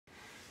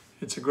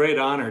It's a great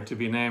honor to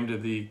be named to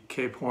the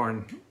Cape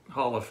Horn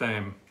Hall of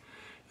Fame,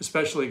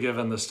 especially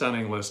given the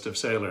stunning list of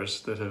sailors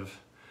that have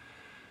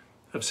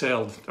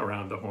sailed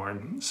around the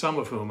Horn, some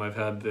of whom I've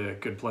had the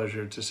good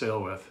pleasure to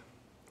sail with.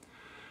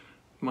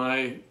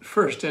 My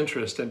first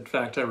interest, in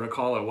fact I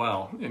recall it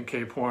well, in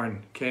Cape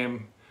Horn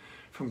came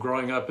from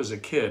growing up as a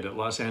kid at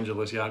Los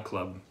Angeles Yacht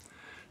Club.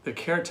 The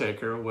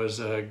caretaker was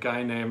a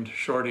guy named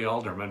Shorty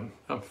Alderman,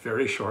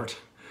 very short.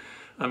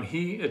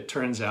 He, it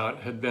turns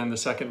out, had been the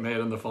second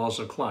mate on the Falls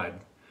of Clyde.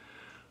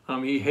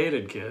 He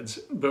hated kids,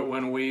 but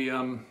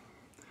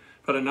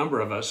but a number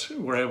of us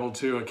were able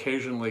to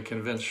occasionally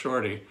convince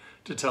Shorty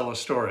to tell us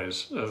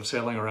stories of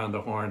sailing around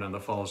the Horn and the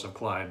Falls of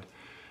Clyde,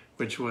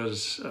 which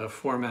was a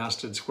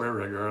four-masted square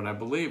rigger, and I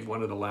believe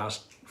one of the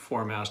last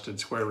four-masted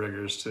square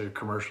riggers to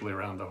commercially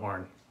around the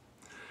Horn.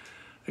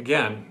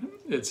 Again,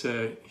 it's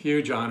a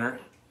huge honor,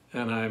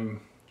 and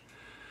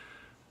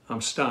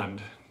I'm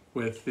stunned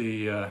with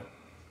the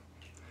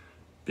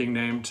being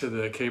named to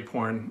the Cape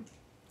Horn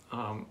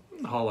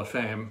Hall of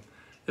Fame,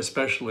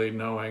 especially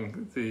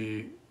knowing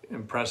the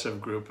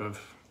impressive group of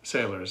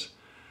sailors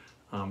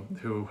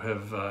who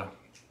have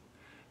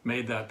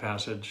made that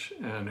passage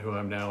and who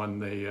I'm now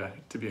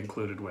to be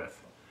included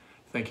with.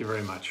 Thank you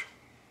very much.